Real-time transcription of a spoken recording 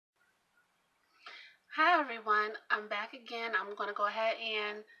Hi everyone, I'm back again. I'm going to go ahead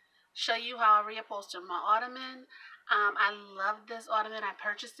and show you how I reupholstered my ottoman. I love this ottoman. I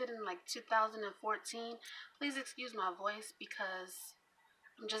purchased it in like 2014. Please excuse my voice because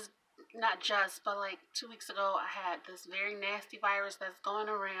I'm but like 2 weeks ago I had this very nasty virus that's going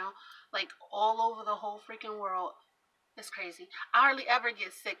around like all over the whole freaking world. It's crazy. I hardly ever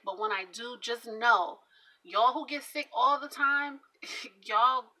get sick, but when I do, just know, y'all who get sick all the time,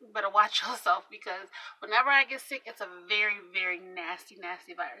 y'all better watch yourself because whenever I get sick, it's a very, very nasty,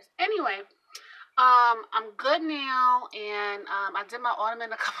 nasty virus. Anyway, I'm good now, and I did my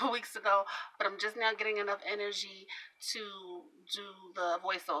ottoman a couple weeks ago, but I'm just now getting enough energy to do the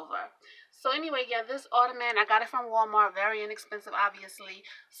voiceover. So anyway, yeah, this ottoman, I got it from Walmart, very inexpensive, obviously.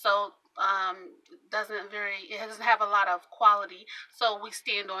 So it doesn't have a lot of quality. So we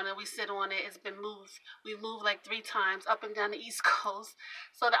stand on it, we sit on it. It's been moved. We've moved like 3 times up and down the East Coast.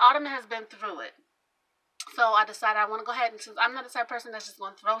 So the ottoman has been through it. So I decided I want to go ahead, and since I'm not the type of person that's just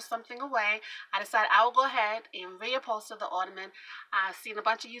going to throw something away, I decided I will go ahead and reupholster the ottoman. I've seen a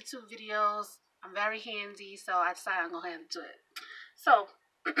bunch of YouTube videos. I'm very handy, so I decided I'm going to go ahead and do it. So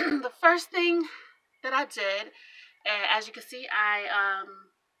the first thing that I did, as you can see, I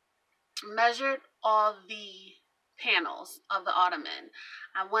measured all the panels of the ottoman.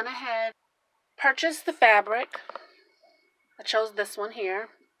 I went ahead, purchased the fabric. I chose this one here.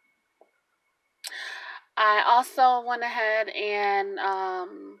 I also went ahead and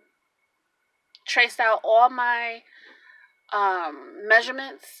traced out all my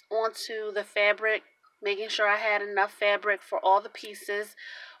measurements onto the fabric, making sure I had enough fabric for all the pieces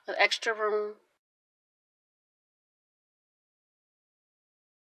with extra room.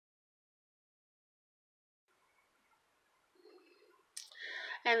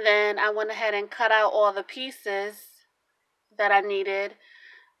 And then I went ahead and cut out all the pieces that I needed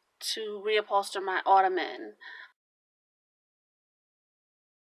to reupholster my ottoman.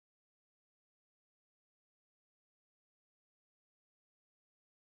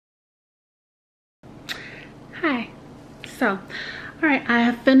 Hi. So, alright, I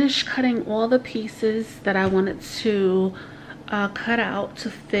have finished cutting all the pieces that I wanted to cut out to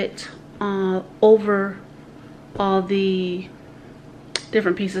fit over all the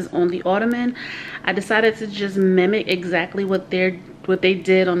different pieces on the ottoman. I decided to just mimic exactly what they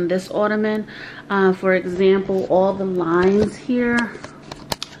did on this ottoman. For example, all the lines here.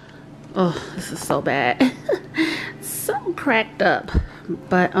 Oh, this is so bad. So cracked up.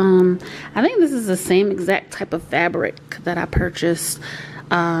 But I think this is the same exact type of fabric that I purchased.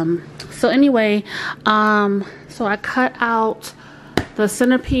 So anyway, so I cut out the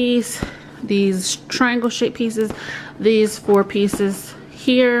centerpiece, these triangle shaped pieces, these 4 pieces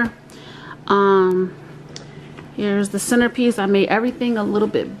here. Here's the centerpiece. I made everything a little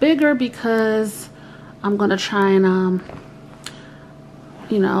bit bigger because I'm gonna try and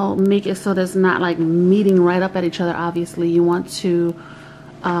you know, make it so that it's not like meeting right up at each other. Obviously you want to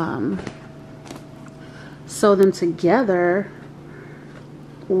sew them together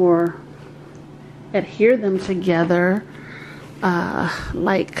or adhere them together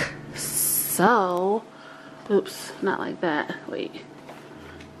like so. Oops, not like that. Wait,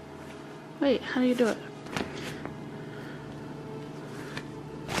 how do you do it?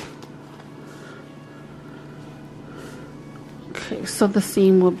 Okay, so the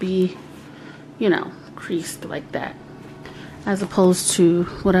seam will be, you know, creased like that, as opposed to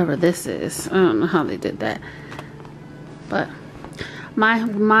whatever this is. I don't know how they did that, but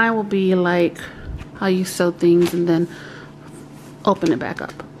mine will be like how you sew things and then open it back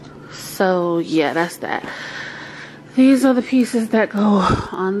up. So yeah, that's that. These are the pieces that go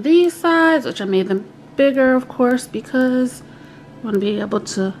on these sides, which I made them bigger, of course, because I want to be able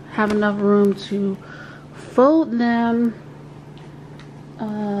to have enough room to fold them.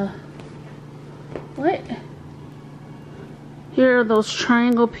 What? Here are those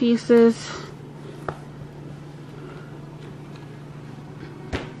triangle pieces.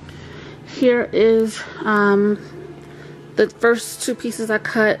 Here is the first 2 pieces I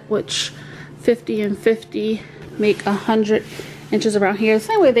cut, which 50 and 50 make 100 inches around here. The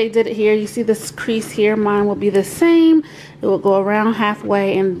same way they did it here. You see this crease here? Mine will be the same. It will go around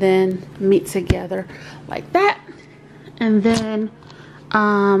halfway and then meet together like that. And then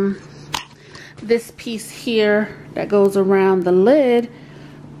this piece here that goes around the lid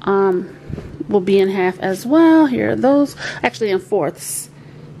will be in half as well. Here are those, actually in fourths.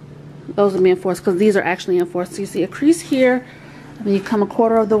 Those will be in fourths because these are actually in fourths. So you see a crease here, and then you come a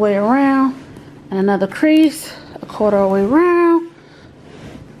quarter of the way around, and another crease, a quarter of the way around,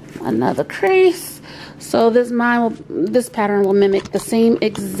 another crease. So this pattern will mimic the same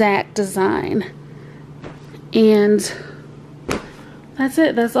exact design And that's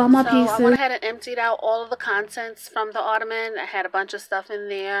it. That's all my pieces. I went ahead and emptied out all of the contents from the ottoman. I had a bunch of stuff in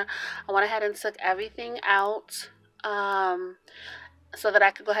there. I went ahead and took everything out so that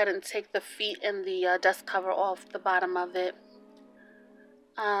I could go ahead and take the feet and the dust cover off the bottom of it.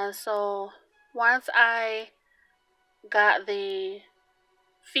 So once I got the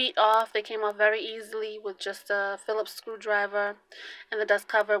feet off, they came off very easily with just a Phillips screwdriver, and the dust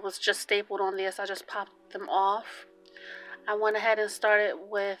cover was just stapled on there, so I just popped them off. I went ahead and started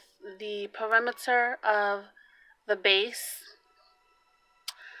with the perimeter of the base.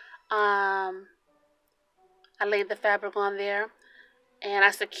 I laid the fabric on there, and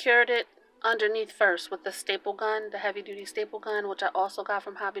I secured it underneath first with the staple gun, the heavy duty staple gun, which I also got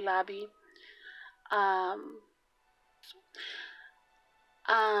from Hobby Lobby.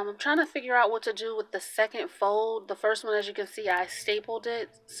 I'm trying to figure out what to do with the second fold. The first one, as you can see, I stapled it.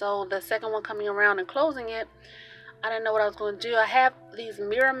 So the second one coming around and closing it, I didn't know what I was going to do. I have these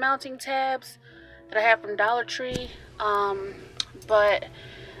mirror mounting tabs that I have from Dollar Tree, but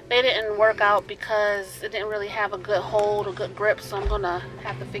they didn't work out because it didn't really have a good hold or good grip. So I'm going to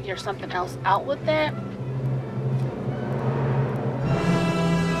have to figure something else out with that.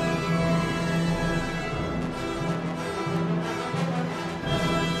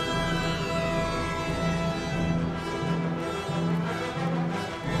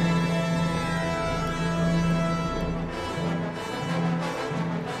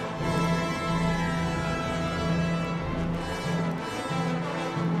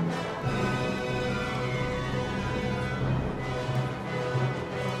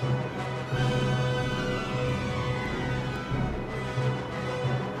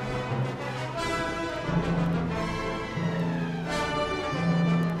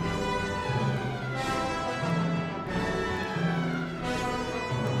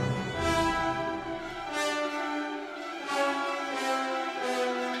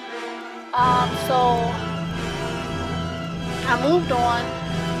 So I moved on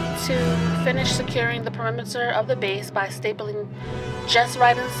to finish securing the perimeter of the base by stapling just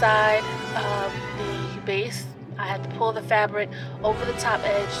right inside of the base. I had to pull the fabric over the top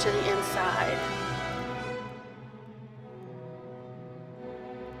edge to the inside.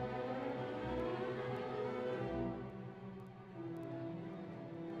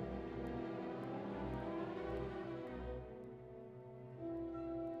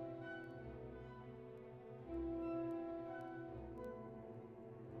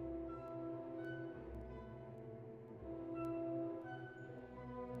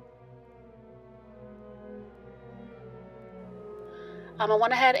 I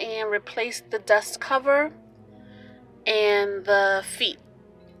went ahead and replaced the dust cover and the feet,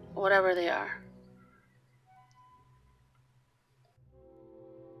 whatever they are.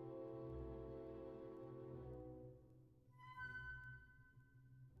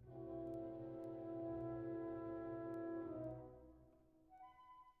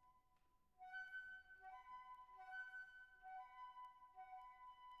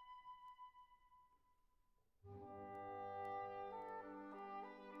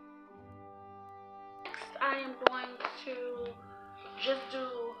 I am going to just do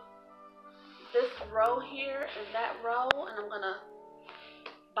this row here and that row, and I'm going to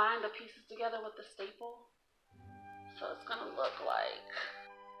bind the pieces together with the staple. So it's going to look like...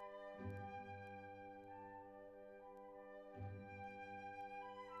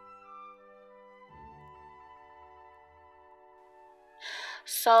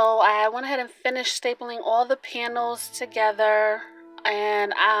 So I went ahead and finished stapling all the panels together,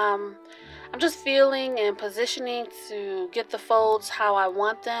 and I'm just feeling and positioning to get the folds how I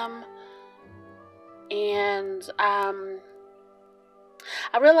want them. And I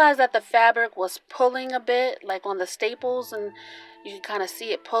realized that the fabric was pulling a bit, like on the staples, and you can kind of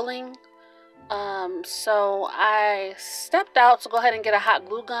see it pulling. So I stepped out to go ahead and get a hot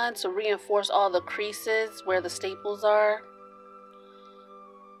glue gun to reinforce all the creases where the staples are.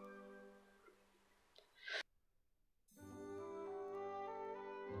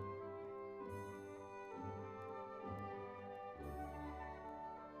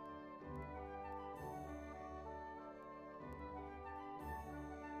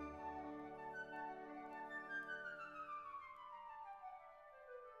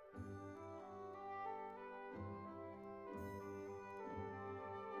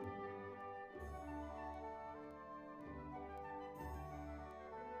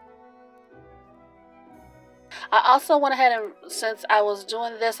 I also went ahead and, since I was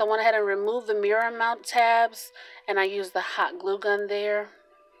doing this, I went ahead and removed the mirror mount tabs, and I used the hot glue gun there.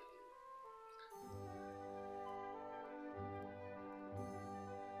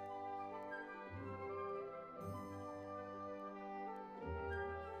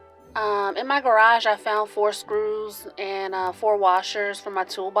 In my garage, I found 4 screws and 4 washers from my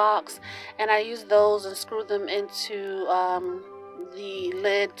toolbox, and I used those and screwed them into the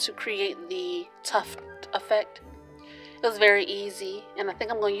lid to create the tuft effect. It was very easy, and I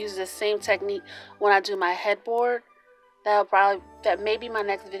think I'm going to use this same technique when I do my headboard. That may be my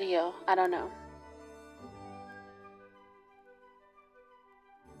next video. I don't know.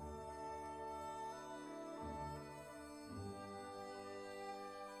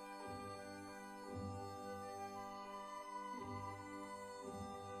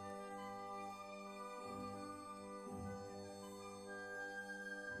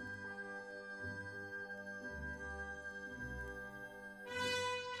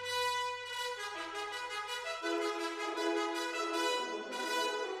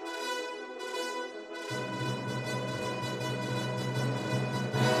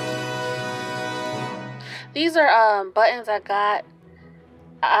 These are buttons I got.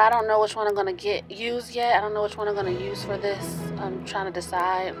 I don't know which one I'm gonna use yet. I don't know which one I'm gonna use for this. I'm trying to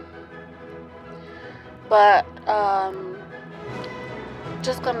decide. But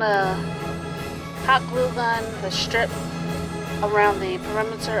just gonna hot glue gun the strip around the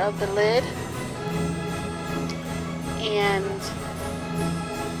perimeter of the lid, and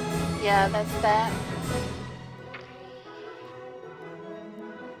yeah, that's that.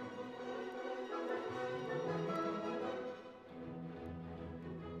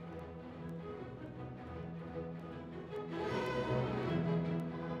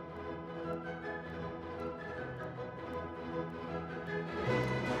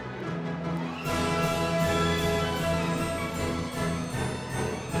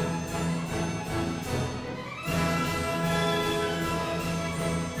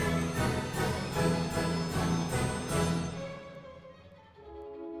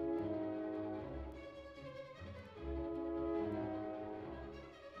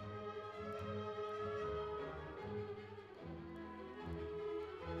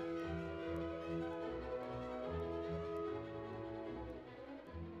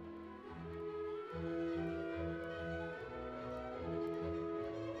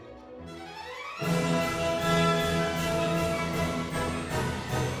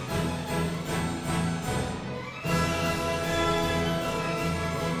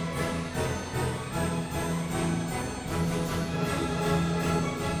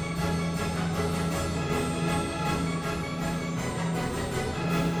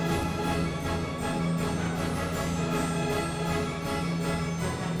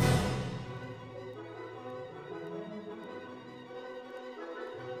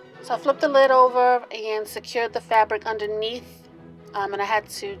 So I flipped the lid over and secured the fabric underneath, and I had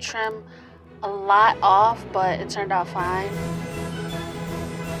to trim a lot off, but it turned out fine.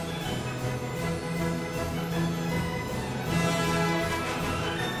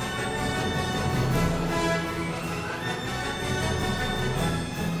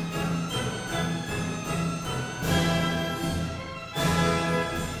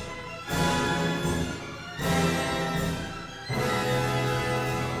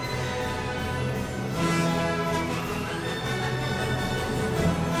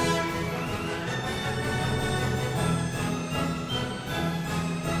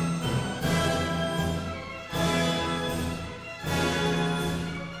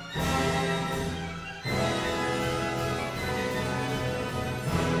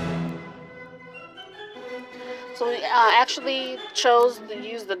 So we actually chose to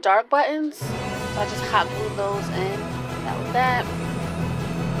use the dark buttons. So I just hot glued those in. That was that.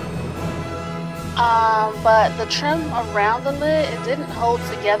 But the trim around the lid, it didn't hold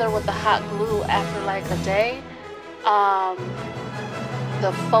together with the hot glue after like a day.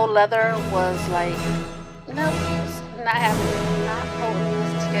 The faux leather was like, no, it's not happening, not holding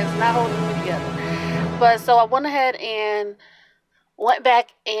this together, it's not holding me together. But so I went ahead and went back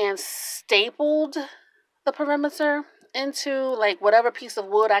and stapled the perimeter into like whatever piece of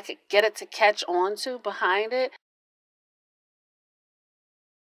wood I could get it to catch onto behind it.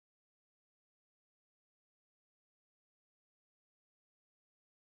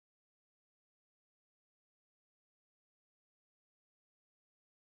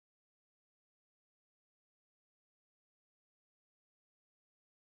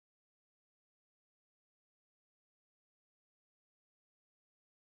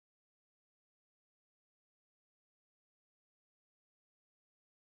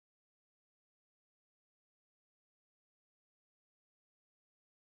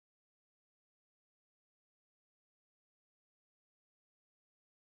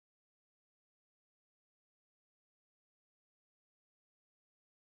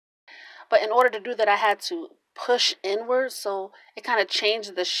 But in order to do that, I had to push inward, so it kind of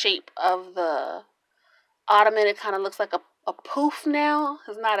changed the shape of the ottoman. It kind of looks like a poof now.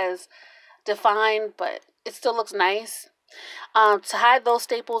 It's not as defined, but it still looks nice. To hide those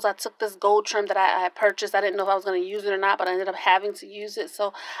staples, I took this gold trim that I purchased. I didn't know if I was going to use it or not, but I ended up having to use it.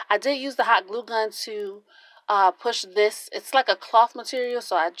 So I did use the hot glue gun to push this. It's like a cloth material,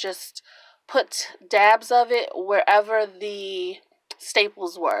 so I just put dabs of it wherever the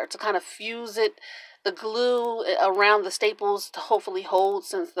staples were to kind of fuse it, the glue around the staples to hopefully hold,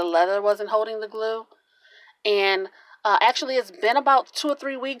 since the leather wasn't holding the glue. And actually, it's been about 2 or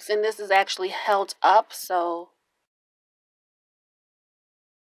 3 weeks, and this is actually held up. So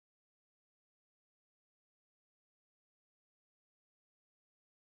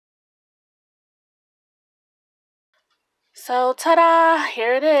ta-da!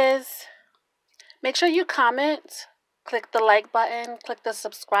 Here it is. Make sure you comment, click the like button, click the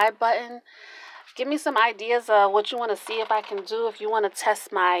subscribe button. Give me some ideas of what you want to see if I can do, if you want to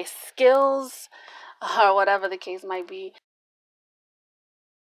test my skills or whatever the case might be.